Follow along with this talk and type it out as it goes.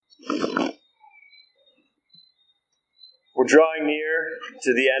We're drawing near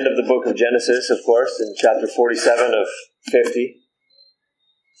to the end of the book of Genesis, of course, in chapter 47 of 50.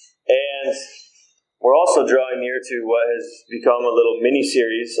 And we're also drawing near to what has become a little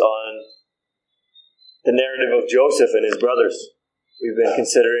mini-series on the narrative of Joseph and his brothers. We've been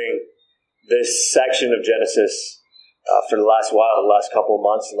considering this section of Genesis for the last while, the last couple of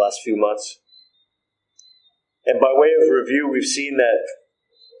months, the last few months. And by way of review, we've seen that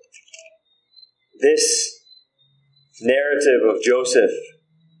this narrative of Joseph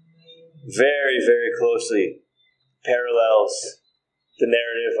very, very closely parallels the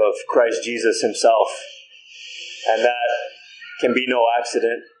narrative of Christ Jesus himself. And that can be no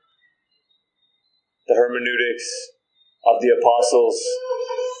accident. The hermeneutics of the apostles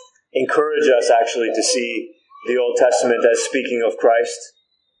encourage us actually to see the Old Testament as speaking of Christ.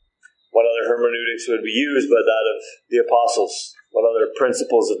 What other hermeneutics would be used but that of the apostles? What other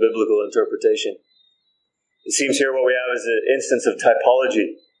principles of biblical interpretation? It seems here what we have is an instance of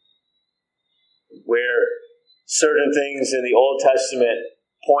typology, where certain things in the Old Testament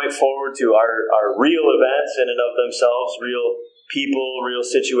point forward to our real events in and of themselves, real people, real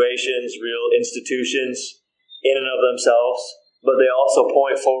situations, real institutions in and of themselves, but they also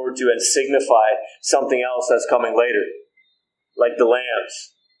point forward to and signify something else that's coming later, like the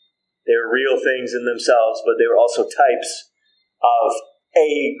lambs. They were real things in themselves, but they were also types of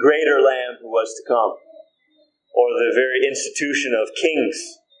a greater lamb who was to come. Or the very institution of kings.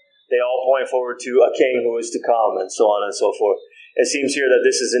 They all point forward to a king who is to come, and so on and so forth. It seems here that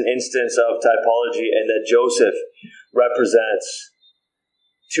this is an instance of typology and that Joseph represents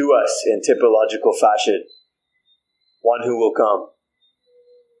to us in typological fashion one who will come.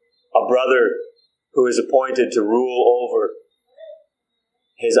 A brother who is appointed to rule over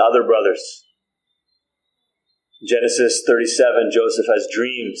his other brothers. Genesis 37, Joseph has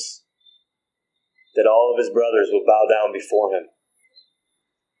dreams that all of his brothers will bow down before him.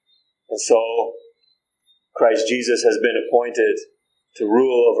 And so, Christ Jesus has been appointed to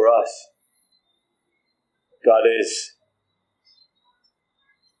rule over us. God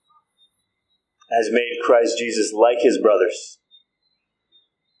has made Christ Jesus like his brothers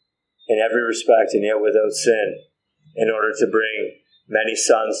in every respect and yet without sin, in order to bring many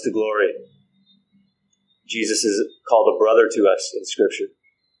sons to glory. Jesus is called a brother to us in Scripture.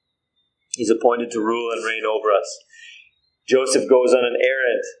 He's appointed to rule and reign over us. Joseph goes on an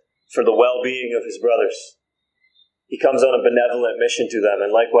errand for the well-being of his brothers. He comes on a benevolent mission to them,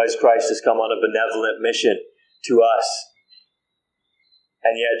 and likewise Christ has come on a benevolent mission to us.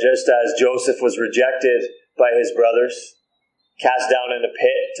 And yet, just as Joseph was rejected by his brothers, cast down in a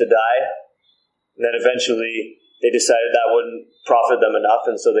pit to die, and then eventually they decided that wouldn't profit them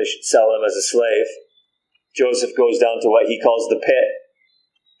enough, and so they should sell him as a slave, Joseph goes down to what he calls the pit.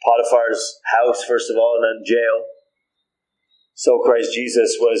 Potiphar's house, first of all, and then jail. So Christ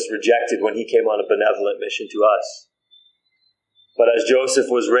Jesus was rejected when he came on a benevolent mission to us. But as Joseph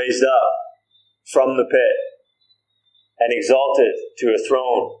was raised up from the pit and exalted to a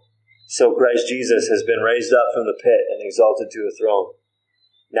throne, so Christ Jesus has been raised up from the pit and exalted to a throne.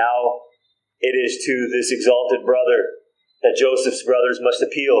 Now it is to this exalted brother that Joseph's brothers must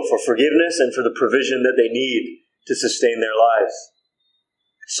appeal for forgiveness and for the provision that they need to sustain their lives.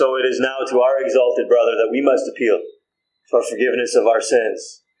 So it is now to our exalted brother that we must appeal for forgiveness of our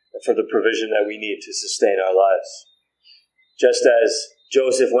sins and for the provision that we need to sustain our lives. Just as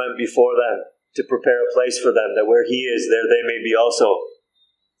Joseph went before them to prepare a place for them, that where he is, there they may be also.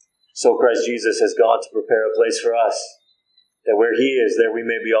 So Christ Jesus has gone to prepare a place for us, that where he is, there we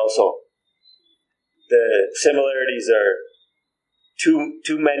may be also. The similarities are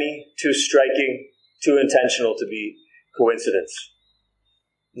too many, too striking, too intentional to be coincidence.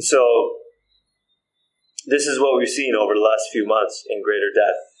 And so, this is what we've seen over the last few months in greater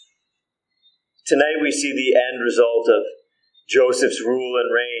depth. Tonight we see the end result of Joseph's rule and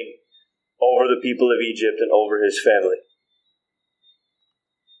reign over the people of Egypt and over his family.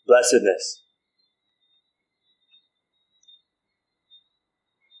 Blessedness.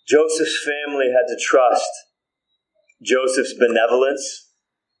 Joseph's family had to trust Joseph's benevolence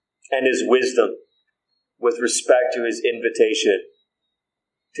and his wisdom with respect to his invitation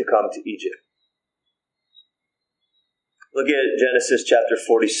to come to Egypt. Look at Genesis chapter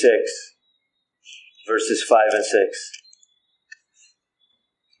 46, verses 5 and 6.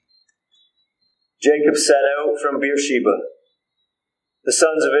 Jacob set out from Beersheba. The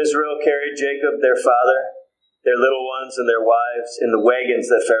sons of Israel carried Jacob, their father, their little ones and their wives, in the wagons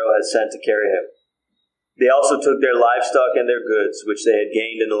that Pharaoh had sent to carry him. They also took their livestock and their goods, which they had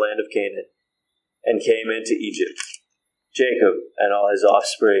gained in the land of Canaan, and came into Egypt. Jacob and all his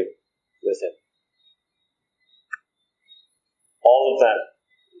offspring with him. All of them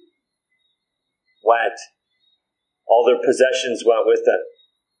went. All their possessions went with them.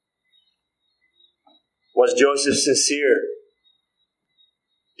 Was Joseph sincere?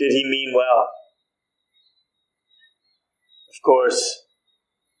 Did he mean well? Of course,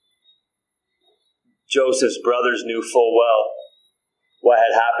 Joseph's brothers knew full well what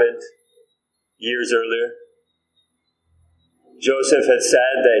had happened years earlier. Joseph had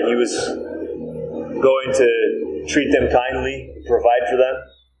said that he was going to treat them kindly, provide for them.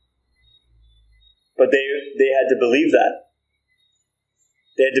 But they had to believe that.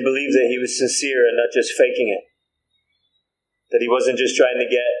 They had to believe that he was sincere and not just faking it. That he wasn't just trying to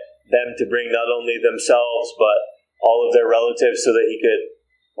get them to bring not only themselves, but all of their relatives so that he could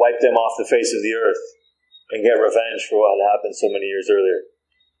wipe them off the face of the earth and get revenge for what had happened so many years earlier.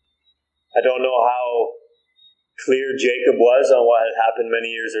 I don't know how clear Jacob was on what had happened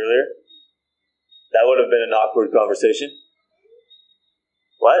many years earlier. That would have been an awkward conversation.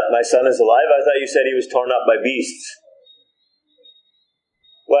 What? My son is alive? I thought you said he was torn up by beasts.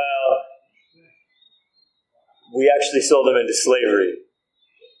 Well, we actually sold him into slavery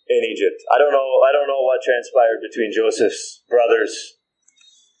in Egypt. I don't know what transpired between Joseph's brothers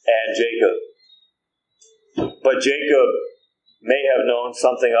and Jacob. But Jacob may have known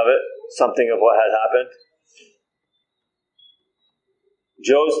something of it, something of what had happened.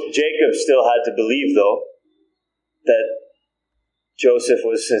 Jacob still had to believe, though, that Joseph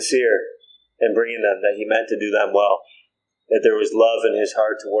was sincere in bringing them, that he meant to do them well, that there was love in his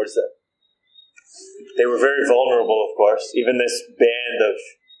heart towards them. They were very vulnerable, of course. Even this band of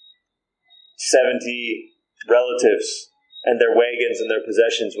 70 relatives and their wagons and their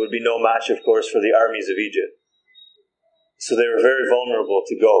possessions would be no match, of course, for the armies of Egypt. So they were very vulnerable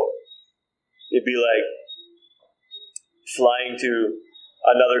to go. It'd be like flying to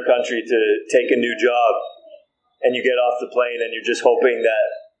another country to take a new job, and you get off the plane and you're just hoping that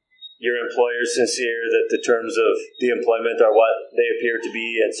your employer's sincere, that the terms of the employment are what they appear to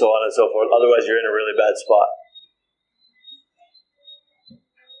be, and so on and so forth. Otherwise, you're in a really bad spot.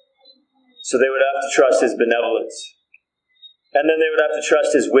 So they would have to trust his benevolence. And then they would have to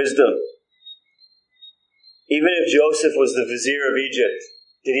trust his wisdom. Even if Joseph was the vizier of Egypt,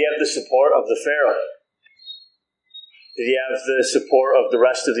 did he have the support of the Pharaoh? Did he have the support of the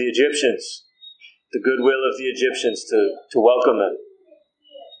rest of the Egyptians? The goodwill of the Egyptians to welcome him?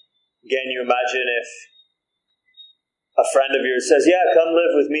 Again, you imagine if a friend of yours says, yeah, come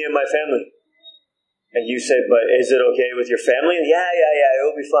live with me and my family. And you say, but is it okay with your family? Yeah,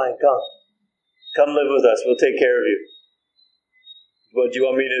 it'll be fine, come. Come live with us, we'll take care of you. But do you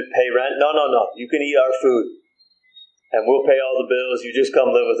want me to pay rent? No, you can eat our food. And we'll pay all the bills, you just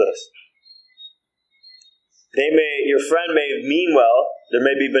come live with us. Your friend may mean well, there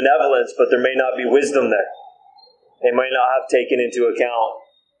may be benevolence, but there may not be wisdom there. They might not have taken into account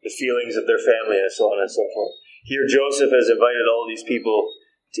the feelings of their family and so on and so forth. Here Joseph has invited all these people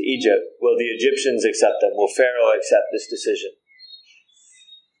to Egypt. Will the Egyptians accept them? Will Pharaoh accept this decision?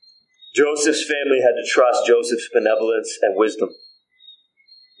 Joseph's family had to trust Joseph's benevolence and wisdom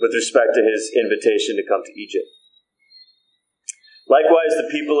with respect to his invitation to come to Egypt. Likewise, the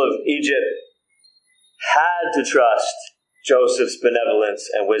people of Egypt had to trust Joseph's benevolence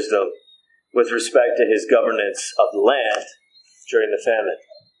and wisdom with respect to his governance of the land during the famine.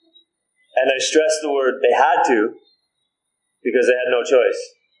 And I stress the word they had to, because they had no choice.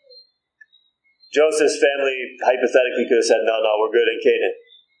 Joseph's family hypothetically could have said, no, we're good in Canaan.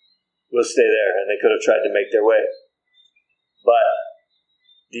 We'll stay there. And they could have tried to make their way. But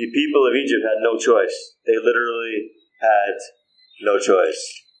the people of Egypt had no choice. They literally had no choice.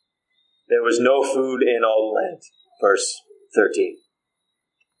 There was no food in all the land. Verse 13.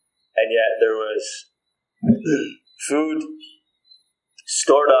 And yet there was food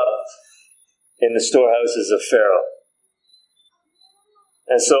stored up in the storehouses of Pharaoh.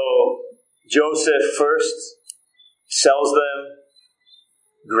 And so Joseph first sells them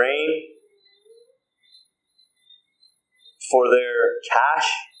grain for their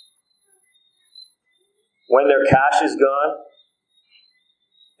cash. When their cash is gone,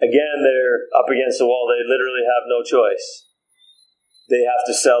 again, they're up against the wall. They literally have no choice. They have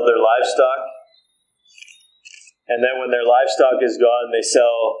to sell their livestock. And then when their livestock is gone, they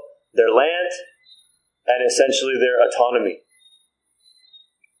sell their land and essentially their autonomy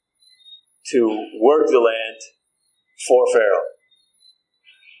to work the land for Pharaoh.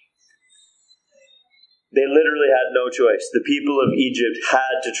 They literally had no choice. The people of Egypt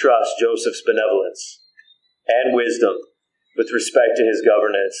had to trust Joseph's benevolence and wisdom with respect to his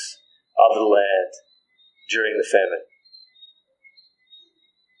governance of the land during the famine.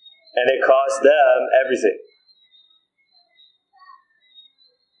 And it cost them everything.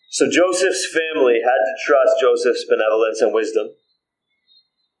 So Joseph's family had to trust Joseph's benevolence and wisdom.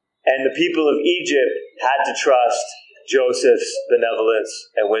 And the people of Egypt had to trust Joseph's benevolence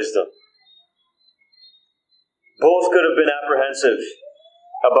and wisdom. Both could have been apprehensive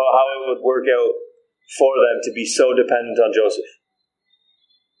about how it would work out for them to be so dependent on Joseph.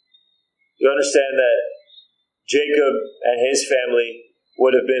 You understand that Jacob and his family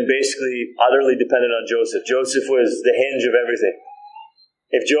would have been basically utterly dependent on Joseph. Joseph was the hinge of everything.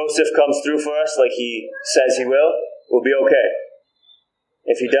 If Joseph comes through for us like he says he will, we'll be okay.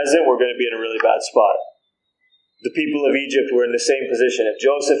 If he doesn't, we're going to be in a really bad spot. The people of Egypt were in the same position. If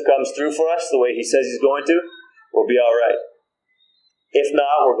Joseph comes through for us the way he says he's going to, we'll be all right. If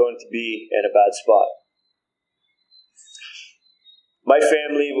not, we're going to be in a bad spot. My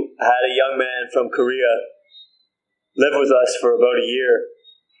family had a young man from Korea live with us for about a year,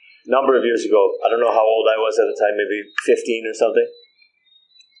 a number of years ago. I don't know how old I was at the time, maybe 15 or something.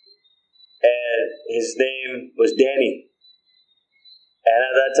 And his name was Danny. And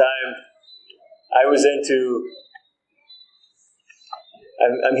at that time, I was into,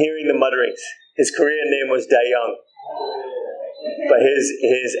 I'm hearing the mutterings. His Korean name was Dayoung, but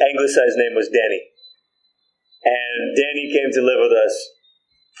his anglicized name was Danny. And Danny came to live with us.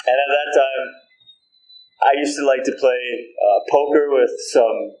 And at that time, I used to like to play poker with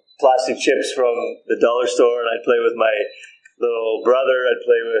some plastic chips from the dollar store, and I'd play with my little brother, I'd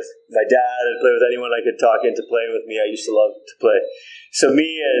play with my dad, I'd play with anyone I could talk into playing with me. I used to love to play. So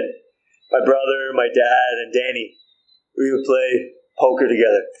me and my brother, my dad, and Danny, we would play poker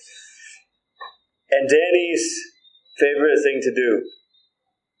together. And Danny's favorite thing to do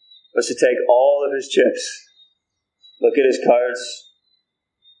was to take all of his chips, look at his cards,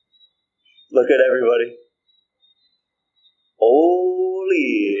 look at everybody.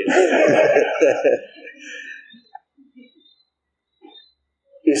 Holy!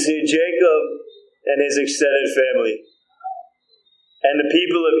 You see, Jacob and his extended family and the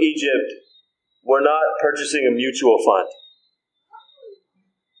people of Egypt were not purchasing a mutual fund.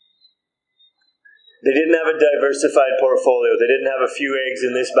 They didn't have a diversified portfolio. They didn't have a few eggs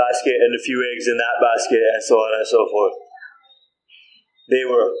in this basket and a few eggs in that basket and so on and so forth. They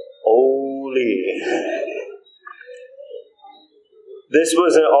were holy. This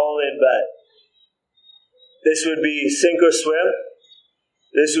was an all-in bet. This would be sink or swim.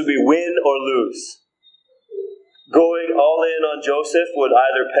 This would be win or lose. Going all in on Joseph would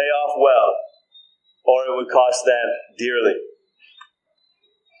either pay off well or it would cost them dearly.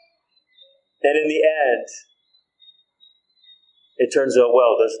 And in the end, it turns out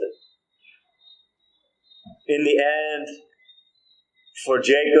well, doesn't it? In the end, for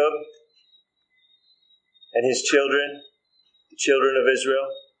Jacob and his children, the children of Israel,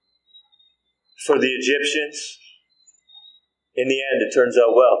 for the Egyptians, in the end, it turns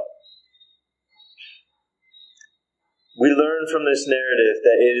out well. We learn from this narrative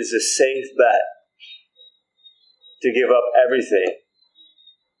that it is a safe bet to give up everything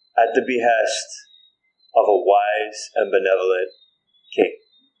at the behest of a wise and benevolent king.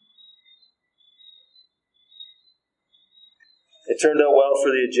 It turned out well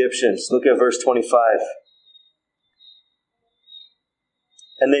for the Egyptians. Look at verse 25.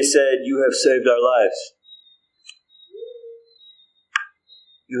 And they said, "You have saved our lives.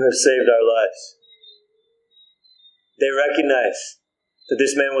 You have saved our lives." They recognized that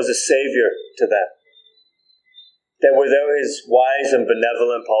this man was a savior to them. That without his wise and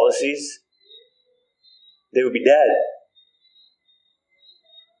benevolent policies, they would be dead.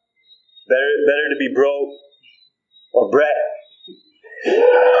 Better to be broke or Brett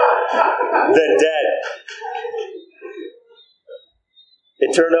than dead.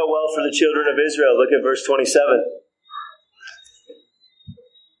 It turned out well for the children of Israel. Look at verse 27.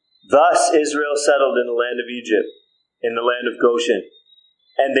 Thus Israel settled in the land of Egypt, in the land of Goshen,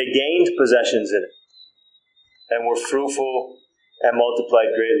 and they gained possessions in it, and were fruitful and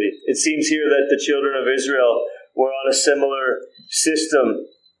multiplied greatly. It seems here that the children of Israel were on a similar system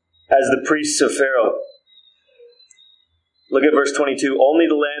as the priests of Pharaoh. Look at verse 22. Only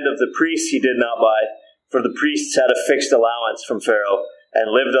the land of the priests he did not buy, for the priests had a fixed allowance from Pharaoh, and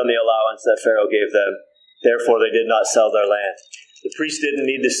lived on the allowance that Pharaoh gave them. Therefore they did not sell their land. The priests didn't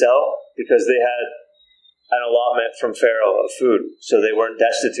need to sell because they had an allotment from Pharaoh of food, so they weren't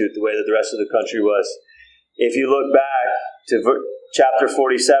destitute the way that the rest of the country was. If you look back to chapter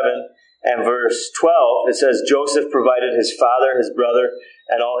 47 and verse 12, it says, Joseph provided his father, his brother,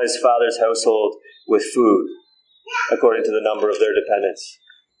 and all his father's household with food, according to the number of their dependents.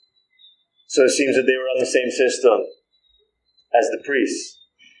 So it seems that they were on the same system as the priests,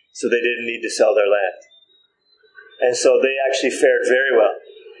 so they didn't need to sell their land. And so they actually fared very well.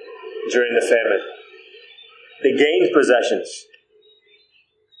 during the famine. They gained possessions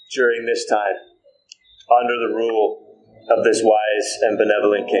during this time under the rule of this wise and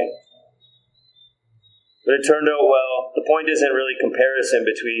benevolent king. But it turned out well. The point isn't really comparison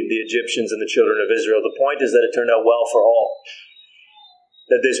between the Egyptians and the children of Israel. The point is that it turned out well for all.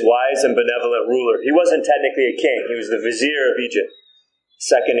 That this wise and benevolent ruler, he wasn't technically a king. He was the vizier of Egypt,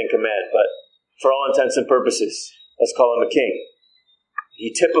 second in command. But for all intents and purposes, let's call him a king.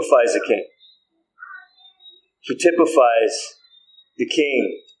 He typifies a king. He typifies the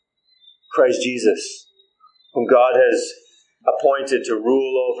king, Christ Jesus, whom God has appointed to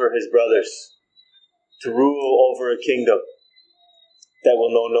rule over his brothers, to rule over a kingdom that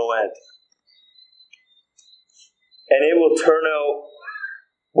will know no end. And it will turn out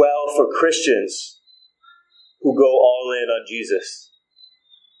well for Christians who go all in on Jesus,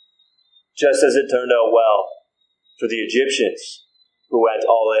 just as it turned out well for the Egyptians who went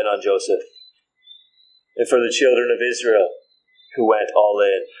all in on Joseph, and for the children of Israel who went all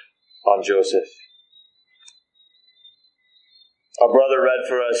in on Joseph. Our brother read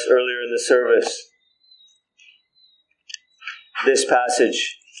for us earlier in the service this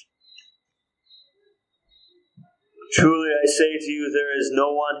passage. Truly I say to you, there is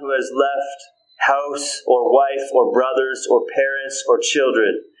no one who has left house or wife or brothers or parents or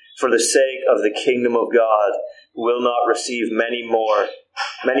children for the sake of the kingdom of God who will not receive many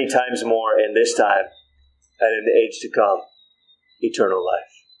times more in this time and in the age to come, eternal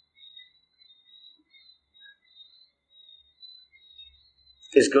life.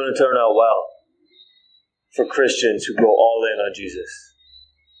 It's going to turn out well for Christians who go all in on Jesus,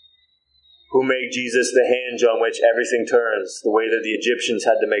 who make Jesus the hinge on which everything turns, the way that the Egyptians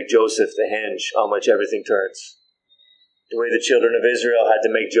had to make Joseph the hinge on which everything turns, the way the children of Israel had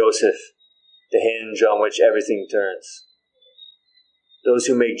to make Joseph the hinge on which everything turns. Those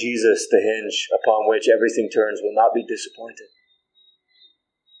who make Jesus the hinge upon which everything turns will not be disappointed.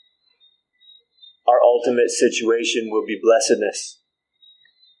 Our ultimate situation will be blessedness.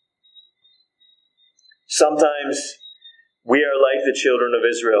 Sometimes we are like the children of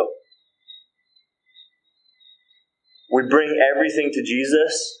Israel. We bring everything to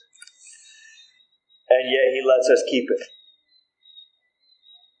Jesus, and yet he lets us keep it.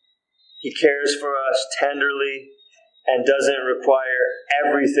 He cares for us tenderly and doesn't require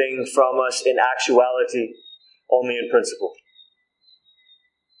everything from us in actuality, only in principle.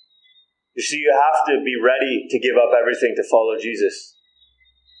 You see, you have to be ready to give up everything to follow Jesus.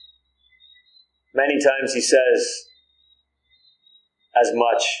 Many times he says as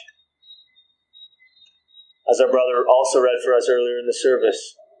much. As our brother also read for us earlier in the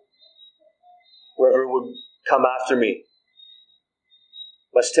service, whoever would come after me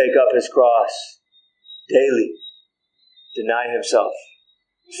must take up his cross daily, deny himself,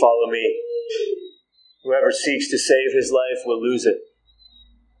 follow me. Whoever seeks to save his life will lose it.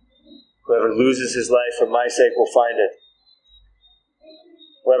 Whoever loses his life for my sake will find it.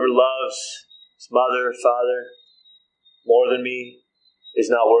 Whoever loves his mother, father, more than me, is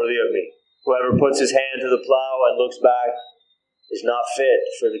not worthy of me. Whoever puts his hand to the plow and looks back is not fit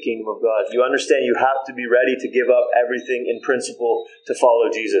for the kingdom of God. You understand, you have to be ready to give up everything in principle to follow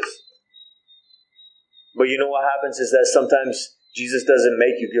Jesus. But you know what happens is that sometimes Jesus doesn't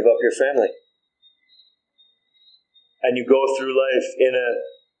make you give up your family. And you go through life in a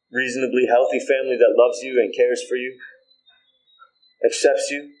reasonably healthy family that loves you and cares for you, accepts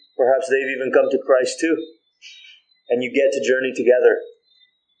you. Perhaps they've even come to Christ too. And you get to journey together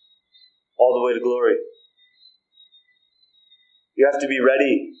all the way to glory. You have to be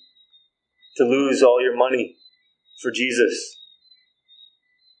ready to lose all your money for Jesus.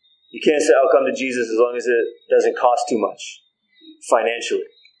 You can't say, I'll come to Jesus as long as it doesn't cost too much financially.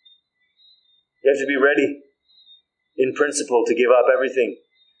 You have to be ready in principle to give up everything.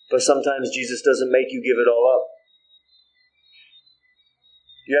 But sometimes Jesus doesn't make you give it all up.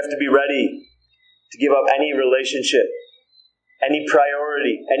 You have to be ready to give up any relationship, any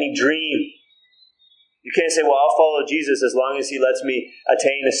priority, any dream. You can't say, well, I'll follow Jesus as long as he lets me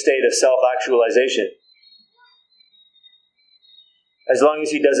attain a state of self-actualization. As long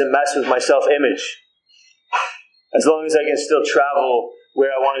as he doesn't mess with my self-image. As long as I can still travel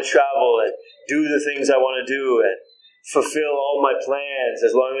where I want to travel and do the things I want to do and fulfill all my plans.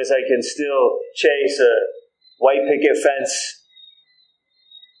 As long as I can still chase a white picket fence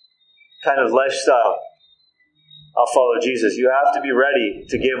kind of lifestyle, I'll follow Jesus. You have to be ready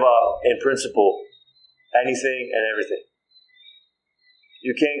to give up, in principle, anything and everything.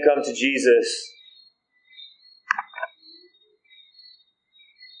 You can't come to Jesus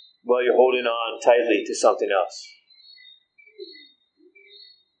while you're holding on tightly to something else.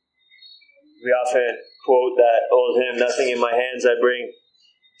 We often quote that old hymn, "Nothing in my hands I bring,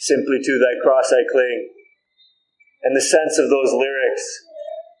 simply to thy cross I cling." And the sense of those lyrics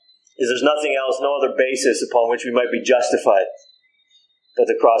is there's nothing else, no other basis upon which we might be justified but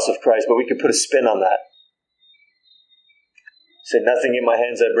the cross of Christ. But we could put a spin on that. Say, nothing in my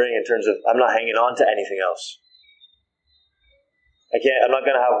hands I bring, in terms of I'm not hanging on to anything else. I'm not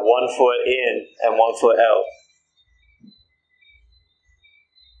going to have one foot in and one foot out.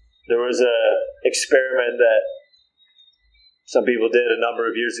 There was an experiment that some people did a number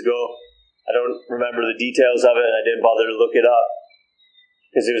of years ago. I don't remember the details of it, and I didn't bother to look it up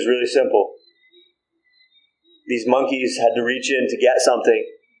because it was really simple. These monkeys had to reach in to get something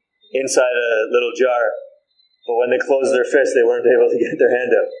inside a little jar, but when they closed their fist, they weren't able to get their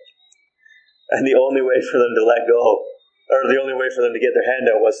hand out. And the only way for them to let go, or the only way for them to get their hand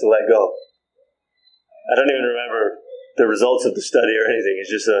out, was to let go. I don't even remember the results of the study or anything.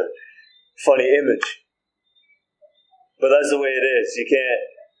 It's just a funny image. But that's the way it is.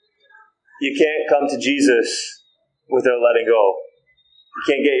 You can't come to Jesus without letting go. You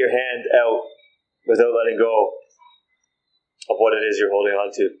can't get your hand out without letting go of what it is you're holding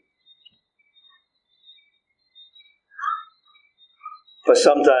on to. But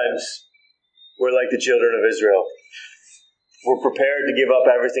sometimes we're like the children of Israel. We're prepared to give up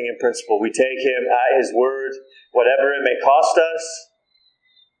everything in principle. We take him at his word, whatever it may cost us,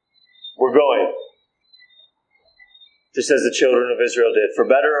 we're going. Just as the children of Israel did. For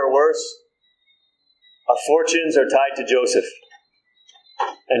better or worse, our fortunes are tied to Joseph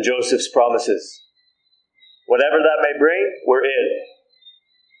and Joseph's promises. Whatever that may bring, we're in.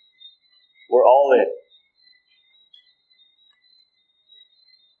 We're all in.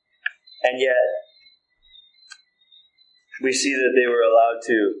 And yet, we see that they were allowed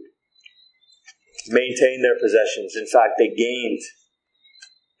to maintain their possessions. In fact, they gained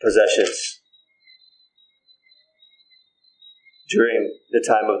possessions during the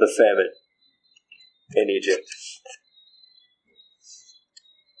time of the famine in Egypt.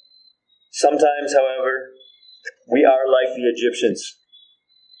 Sometimes, however, we are like the Egyptians.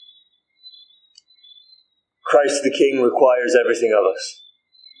 Christ the King requires everything of us.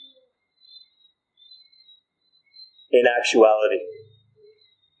 In actuality,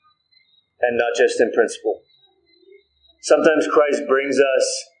 and not just in principle. Sometimes Christ brings us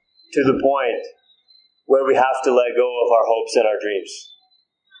to the point where we have to let go of our hopes and our dreams.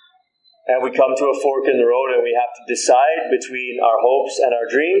 And we come to a fork in the road and we have to decide between our hopes and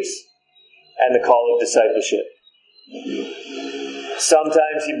our dreams and the call of discipleship.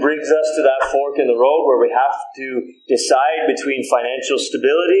 Sometimes he brings us to that fork in the road where we have to decide between financial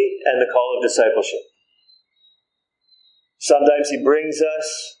stability and the call of discipleship. Sometimes he brings us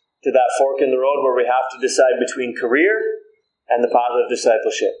to that fork in the road where we have to decide between career and the path of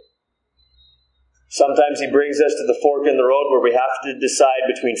discipleship. Sometimes he brings us to the fork in the road where we have to decide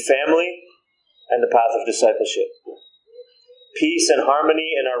between family and the path of discipleship. Peace and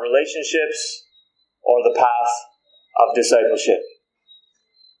harmony in our relationships or the path of discipleship.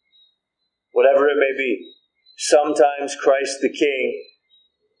 Whatever it may be, sometimes Christ the King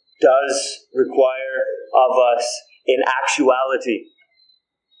does require of us in actuality,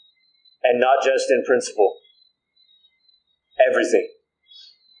 and not just in principle. Everything.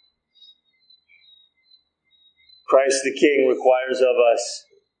 Christ the King requires of us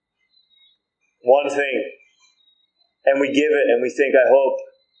one thing, and we give it, and we think, I hope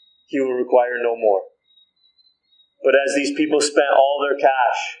he will require no more. But as these people spent all their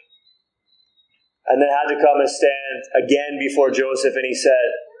cash, and then had to come and stand again before Joseph, and he said,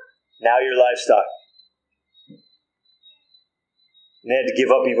 now your livestock. And they had to give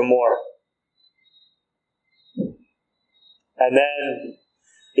up even more. And then,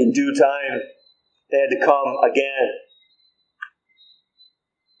 in due time, they had to come again.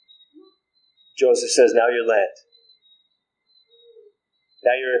 Joseph says, now your land.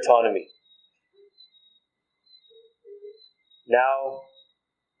 Now your autonomy. Now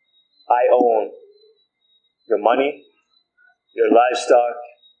I own your money, your livestock,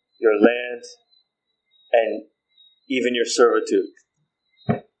 your land, and even your servitude.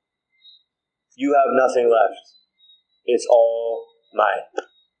 You have nothing left. It's all mine.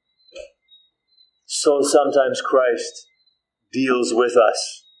 So sometimes Christ deals with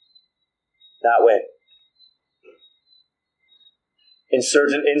us that way. In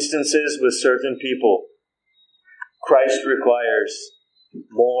certain instances with certain people, Christ requires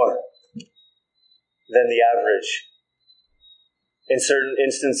more than the average. In certain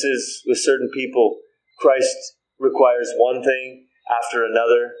instances with certain people, Christ requires one thing after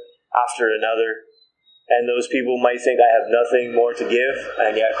another, And those people might think, I have nothing more to give,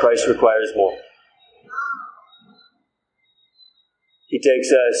 and yet Christ requires more. He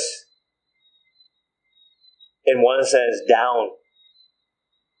takes us, in one sense, down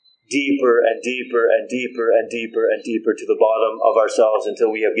deeper and deeper and deeper and deeper and deeper to the bottom of ourselves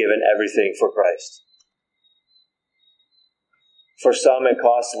until we have given everything for Christ. For some, it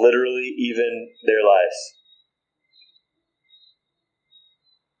costs literally even their lives.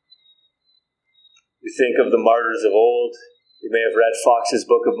 You think of the martyrs of old. You may have read Fox's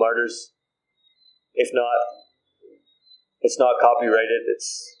Book of Martyrs. If not, it's not copyrighted. It's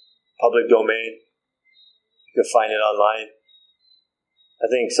public domain. You can find it online. I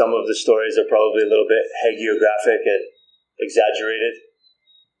think some of the stories are probably a little bit hagiographic and exaggerated.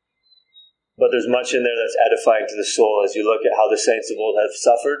 But there's much in there that's edifying to the soul as you look at how the saints of old have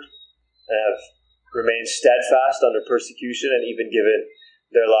suffered and have remained steadfast under persecution and even given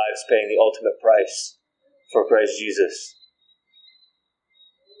their lives paying the ultimate price for Christ Jesus.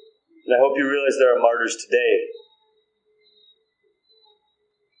 And I hope you realize there are martyrs today.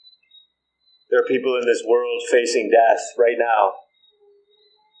 There are people in this world facing death right now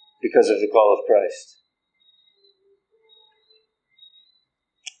because of the call of Christ.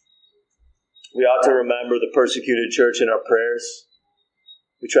 We ought to remember the persecuted church in our prayers.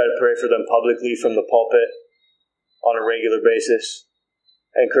 We try to pray for them publicly from the pulpit on a regular basis.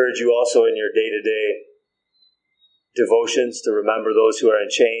 I encourage you also in your day-to-day devotions to remember those who are in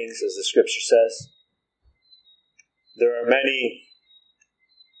chains, as the scripture says. There are many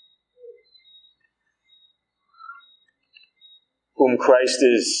whom Christ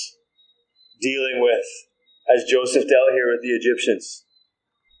is dealing with, as Joseph dealt here with the Egyptians.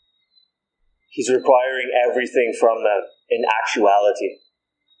 He's requiring everything from them in actuality,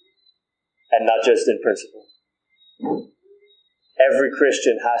 and not just in principle. Every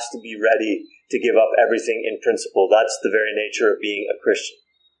Christian has to be ready to give up everything in principle. That's the very nature of being a Christian.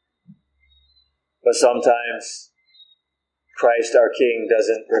 But sometimes Christ, our King,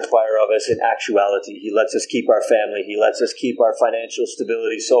 doesn't require of us in actuality. He lets us keep our family. He lets us keep our financial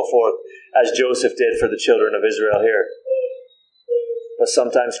stability, so forth, as Joseph did for the children of Israel here. But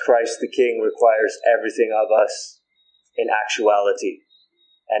sometimes Christ, the King, requires everything of us in actuality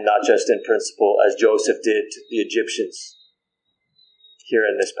and not just in principle, as Joseph did to the Egyptians here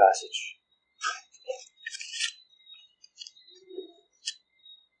in this passage.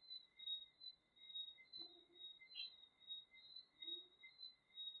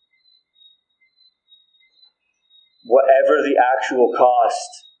 Whatever the actual cost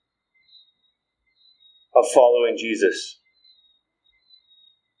of following Jesus,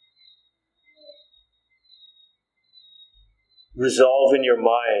 resolve in your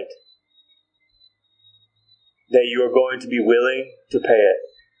mind that you are going to be willing to pay it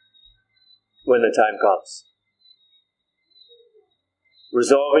when the time comes.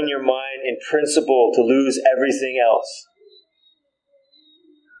 Resolve in your mind in principle to lose everything else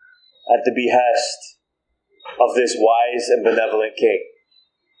at the behest of this wise and benevolent King.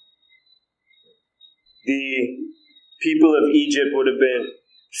 The people of Egypt would have been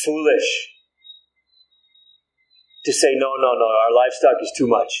foolish to say, no, our livestock is too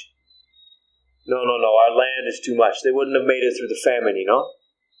much. No, our land is too much. They wouldn't have made it through the famine,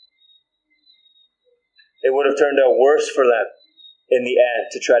 It would have turned out worse for them in the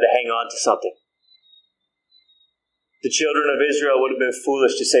end to try to hang on to something. The children of Israel would have been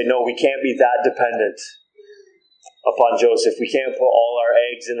foolish to say, no, we can't be that dependent upon Joseph. We can't put all our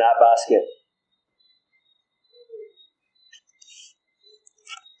eggs in that basket.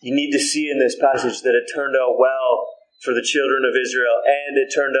 You need to see in this passage that it turned out well for the children of Israel, and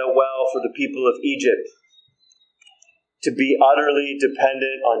it turned out well for the people of Egypt to be utterly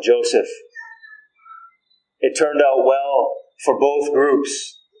dependent on Joseph. It turned out well for both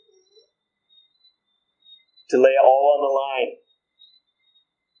groups to lay it all on the line.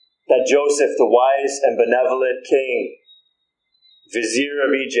 That Joseph, the wise and benevolent king, vizier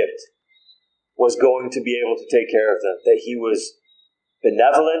of Egypt, was going to be able to take care of them. That he was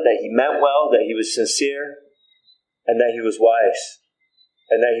benevolent, that he meant well, that he was sincere, and that he was wise,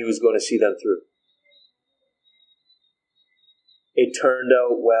 and that he was going to see them through. It turned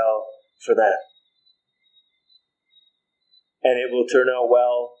out well for them. And it will turn out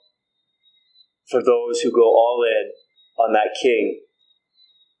well for those who go all in on that King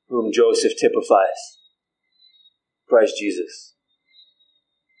whom Joseph typifies, Christ Jesus.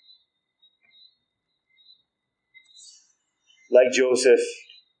 Like Joseph,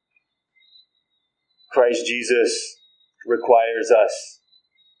 Christ Jesus requires us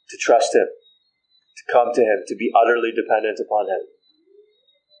to trust Him, to come to Him, to be utterly dependent upon Him.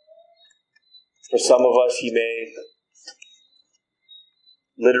 For some of us, He may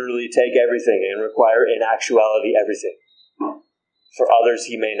literally take everything and require in actuality everything. For others,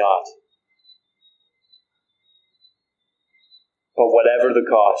 He may not. But whatever the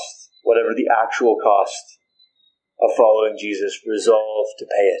cost, whatever the actual cost of following Jesus, resolve to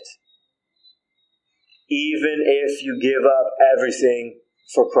pay it. Even if you give up everything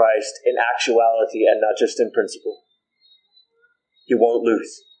for Christ in actuality and not just in principle, you won't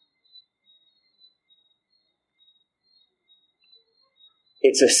lose.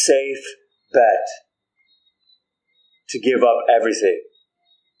 It's a safe bet to give up everything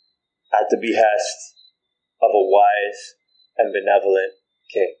at the behest of a wise and benevolent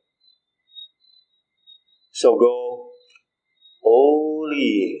King. So go,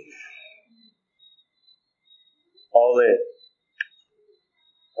 all in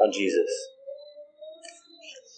on Jesus.